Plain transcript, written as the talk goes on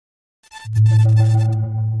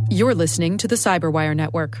You're listening to the Cyberwire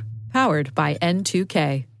Network, powered by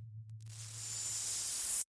N2K.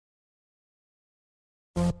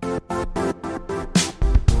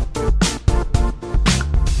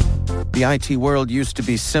 The IT world used to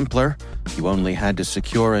be simpler. You only had to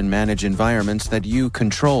secure and manage environments that you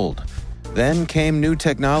controlled. Then came new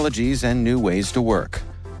technologies and new ways to work.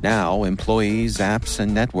 Now, employees, apps,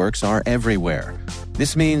 and networks are everywhere.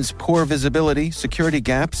 This means poor visibility, security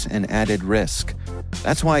gaps, and added risk.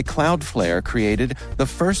 That's why Cloudflare created the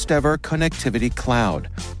first-ever connectivity cloud.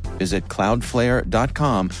 Visit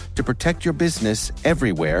cloudflare.com to protect your business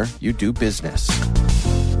everywhere you do business.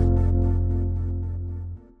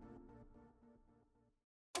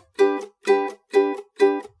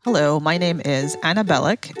 Hello, my name is Anna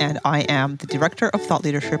Belak, and I am the Director of Thought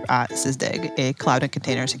Leadership at Sysdig, a cloud and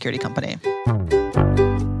container security company.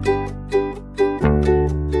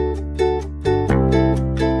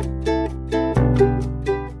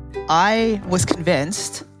 I was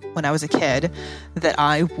convinced when I was a kid that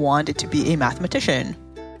I wanted to be a mathematician.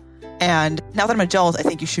 And now that I'm an adult, I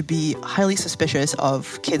think you should be highly suspicious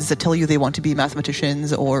of kids that tell you they want to be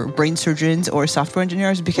mathematicians or brain surgeons or software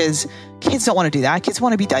engineers, because kids don't want to do that. Kids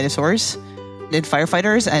want to be dinosaurs and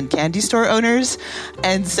firefighters and candy store owners.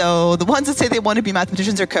 And so the ones that say they want to be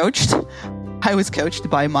mathematicians are coached. I was coached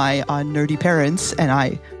by my nerdy parents, and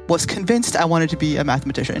I was convinced I wanted to be a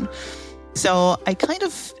mathematician. So I kind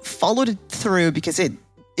of followed it through because it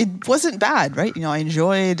wasn't bad, right? You know, I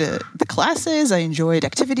enjoyed the classes. I enjoyed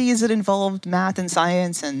activities that involved math and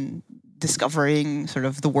science and discovering sort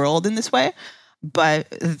of the world in this way. But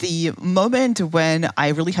the moment when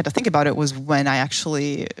I really had to think about it was when I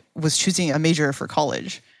actually was choosing a major for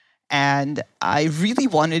college. And I really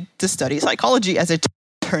wanted to study psychology, as it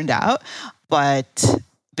turned out. But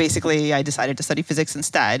basically, I decided to study physics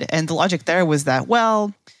instead. And the logic there was that,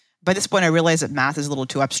 well, by this point, I realized that math is a little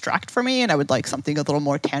too abstract for me, and I would like something a little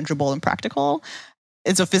more tangible and practical.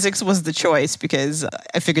 And so physics was the choice because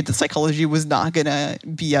I figured that psychology was not going to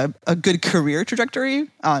be a good career trajectory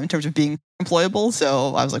in terms of being employable.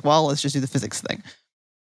 So I was like, well, let's just do the physics thing.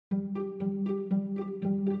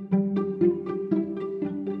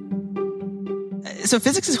 So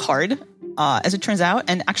physics is hard, as it turns out.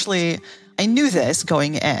 And actually, I knew this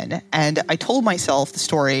going in. And I told myself the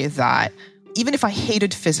story that even if I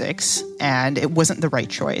hated physics and it wasn't the right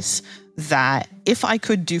choice, that if I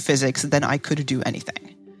could do physics, then I could do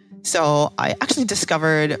anything. So I actually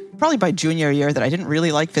discovered probably by junior year that I didn't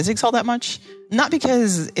really like physics all that much. Not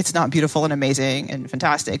because it's not beautiful and amazing and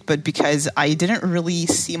fantastic, but because I didn't really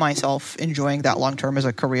see myself enjoying that long term as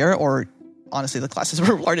a career, or honestly, the classes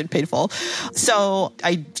were hard and painful. So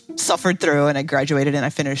I suffered through and I graduated and I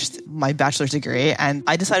finished my bachelor's degree, and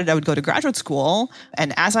I decided I would go to graduate school.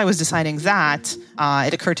 And as I was deciding that,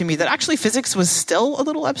 it occurred to me that actually physics was still a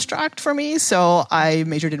little abstract for me. So I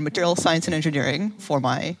majored in material science and engineering for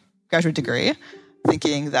my graduate degree,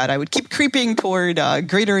 thinking that I would keep creeping toward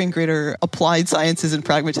greater and greater applied sciences and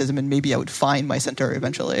pragmatism, and maybe I would find my center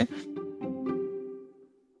eventually.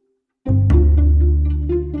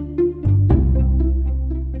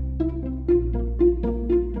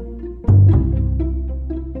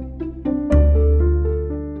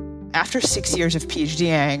 After 6 years of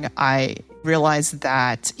PhDing, I realized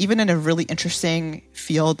that even in a really interesting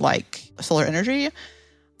field like solar energy,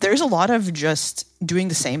 there's a lot of just doing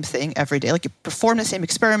the same thing every day. Like you perform the same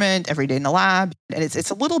experiment every day in the lab, and it's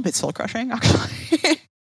a little bit soul crushing, actually.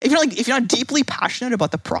 If you're not deeply passionate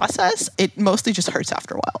about the process, it mostly just hurts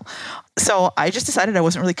after a while. So I just decided I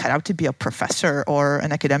wasn't really cut out to be a professor or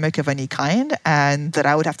an academic of any kind, and that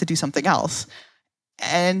I would have to do something else.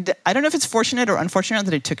 And I don't know if it's fortunate or unfortunate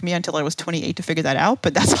that it took me until I was 28 to figure that out,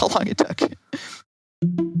 but that's how long it took.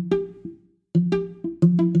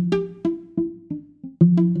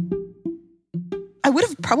 I would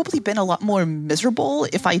have probably been a lot more miserable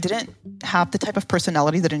if I didn't have the type of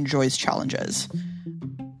personality that enjoys challenges.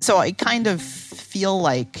 So I kind of feel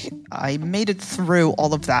like I made it through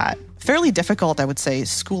all of that fairly difficult, I would say,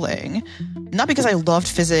 schooling. Not because I loved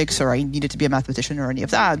physics or I needed to be a mathematician or any of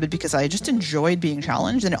that, but because I just enjoyed being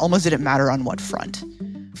challenged, and it almost didn't matter on what front.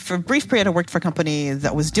 For a brief period, I worked for a company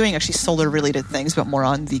that was doing actually solar-related things, but more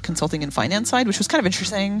on the consulting and finance side, which was kind of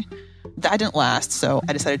interesting. That didn't last, so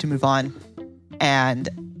I decided to move on. And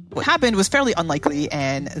what happened was fairly unlikely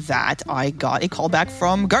in that I got a call back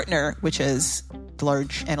from Gartner, which is the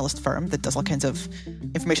large analyst firm that does all kinds of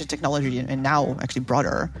information technology and now actually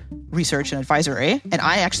broader research and advisory. And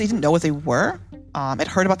I actually didn't know what they were. I'd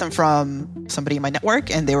heard about them from somebody in my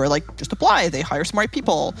network, and they were like, just apply. They hire smart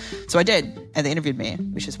people. So I did, and they interviewed me,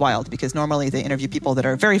 which is wild because normally they interview people that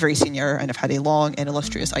are very, very senior and have had a long and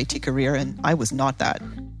illustrious IT career, and I was not that.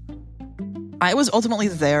 I was ultimately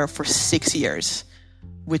there for 6 years,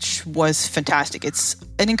 which was fantastic. It's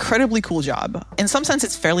an incredibly cool job. In some sense,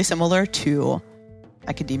 it's fairly similar to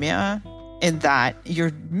academia in that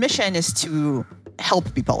your mission is to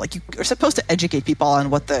help people. Like, you are supposed to educate people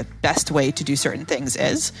on what the best way to do certain things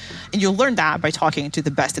is. And you'll learn that by talking to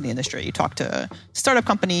the best in the industry. You talk to startup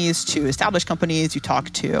companies, to established companies, you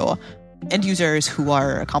talk to end users who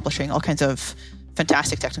are accomplishing all kinds of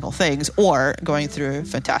fantastic technical things or going through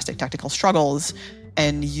fantastic technical struggles.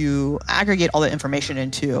 And you aggregate all the information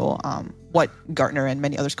into what Gartner and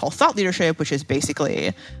many others call thought leadership, which is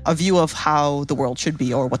basically a view of how the world should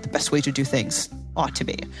be or what the best way to do things ought to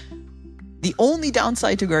be. The only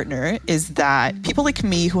downside to Gartner is that people like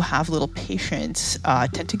me who have little patience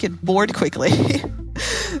tend to get bored quickly.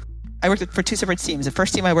 I worked for two separate teams. The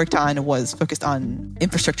first team I worked on was focused on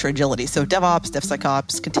infrastructure agility, so DevOps,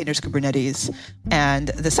 DevSecOps, containers, Kubernetes. And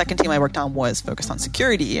the second team I worked on was focused on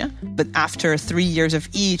security. But after 3 years of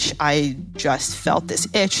each, I just felt this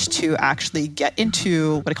itch to actually get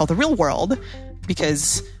into what I call the real world,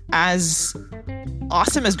 because as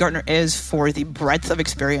awesome as Gartner is for the breadth of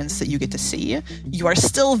experience that you get to see, you are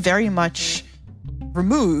still very much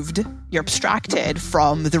removed, you're abstracted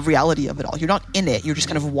from the reality of it all. You're not in it, you're just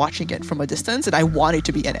kind of watching it from a distance, and I wanted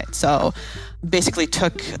to be in it. So basically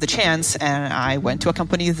took the chance and I went to a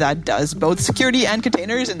company that does both security and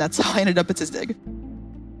containers, and that's how I ended up at Sysdig.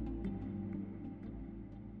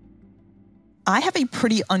 I have a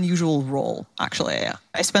pretty unusual role, actually.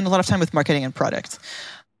 I spend a lot of time with marketing and product.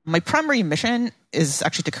 My primary mission is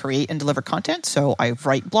actually to create and deliver content. So I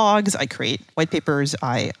write blogs, I create white papers,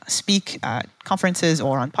 I speak at conferences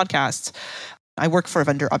or on podcasts. I work for a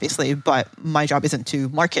vendor, obviously, but my job isn't to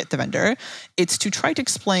market the vendor. It's to try to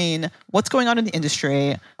explain what's going on in the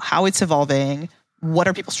industry, how it's evolving, what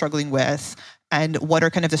are people struggling with, and what are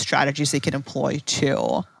kind of the strategies they can employ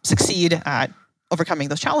to succeed at overcoming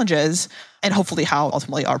those challenges, and hopefully how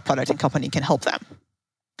ultimately our product and company can help them.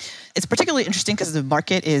 It's particularly interesting because the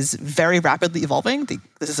market is very rapidly evolving.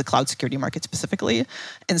 This is a cloud security market specifically.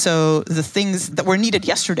 And so the things that were needed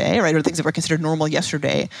yesterday, right, or things that were considered normal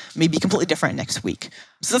yesterday may be completely different next week.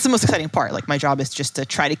 So that's the most exciting part. Like, my job is just to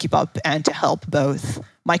try to keep up and to help both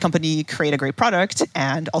my company create a great product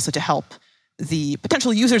and also to help the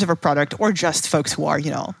potential users of our product or just folks who are,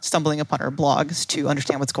 stumbling upon our blogs to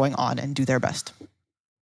understand what's going on and do their best.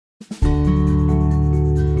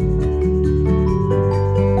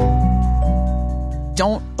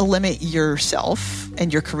 Don't limit yourself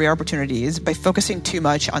and your career opportunities by focusing too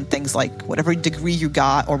much on things like whatever degree you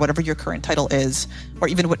got or whatever your current title is, or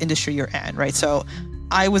even what industry you're in, right? So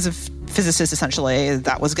I was a physicist, essentially,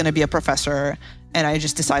 that was going to be a professor, and I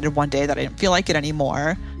just decided one day that I didn't feel like it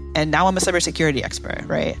anymore, and now I'm a cybersecurity expert,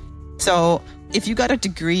 right? So if you got a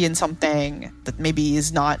degree in something that maybe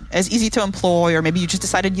is not as easy to employ, or maybe you just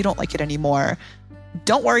decided you don't like it anymore,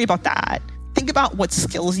 don't worry about that. Think about what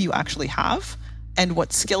skills you actually have and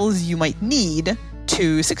what skills you might need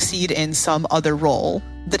to succeed in some other role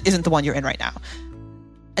that isn't the one you're in right now.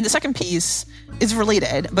 And the second piece is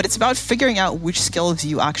related, but it's about figuring out which skills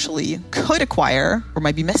you actually could acquire or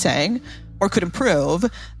might be missing or could improve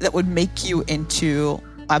that would make you into,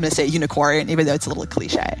 I'm going to say unicorn, even though it's a little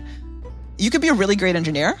cliche. You could be a really great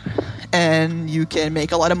engineer and you can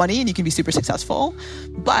make a lot of money and you can be super successful.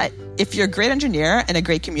 But if you're a great engineer and a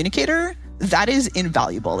great communicator, that is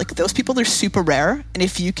invaluable. Like, those people are super rare. And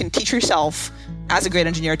if you can teach yourself as a great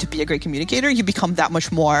engineer to be a great communicator, you become that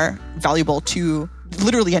much more valuable to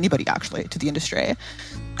literally anybody, actually, to the industry.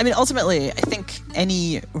 I mean, ultimately, I think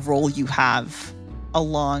any role you have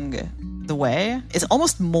along the way is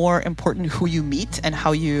almost more important who you meet and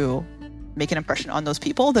how you make an impression on those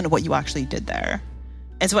people than what you actually did there.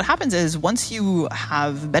 And so what happens is, once you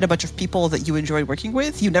have met a bunch of people that you enjoy working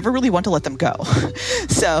with, you never really want to let them go.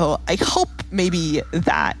 So I hope maybe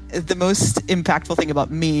that the most impactful thing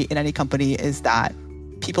about me in any company is that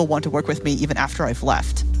people want to work with me even after I've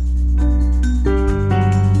left.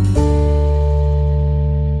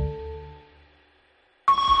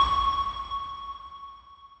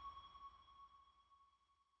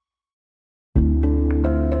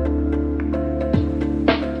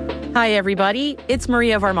 Hi, everybody. It's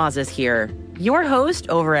Maria Varmazes here, your host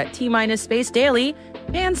over at T-Minus Space Daily,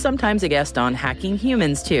 and sometimes a guest on Hacking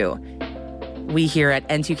Humans, too. We here at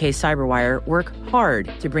N2K Cyberwire work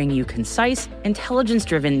hard to bring you concise,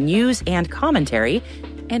 intelligence-driven news and commentary,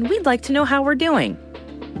 and we'd like to know how we're doing.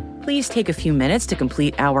 Please take a few minutes to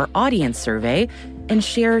complete our audience survey and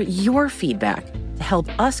share your feedback to help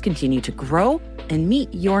us continue to grow and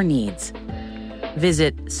meet your needs.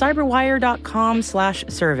 Visit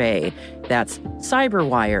cyberwire.com/survey. That's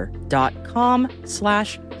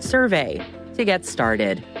cyberwire.com/survey to get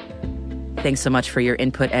started. Thanks so much for your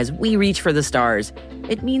input as we reach for the stars.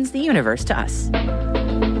 It means the universe to us.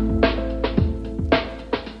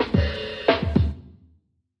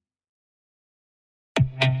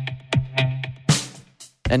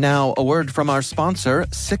 And now, a word from our sponsor,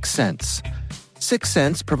 6 Sense. 6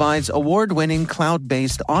 Sense provides award-winning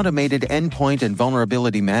cloud-based automated endpoint and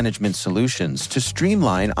vulnerability management solutions to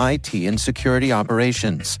streamline IT and security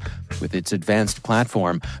operations. With its advanced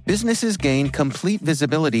platform, businesses gain complete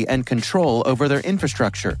visibility and control over their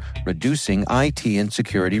infrastructure, reducing IT and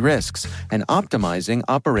security risks and optimizing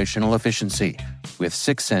operational efficiency. With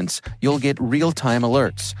 6 Sense, you'll get real-time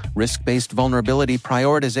alerts, risk-based vulnerability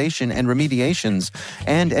prioritization and remediations,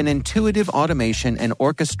 and an intuitive automation and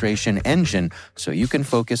orchestration engine so you can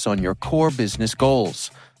focus on your core business goals,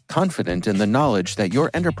 confident in the knowledge that your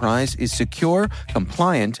enterprise is secure,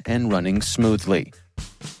 compliant, and running smoothly.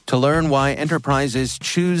 To learn why enterprises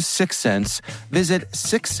choose 6 Sense, visit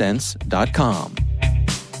 6sense.com.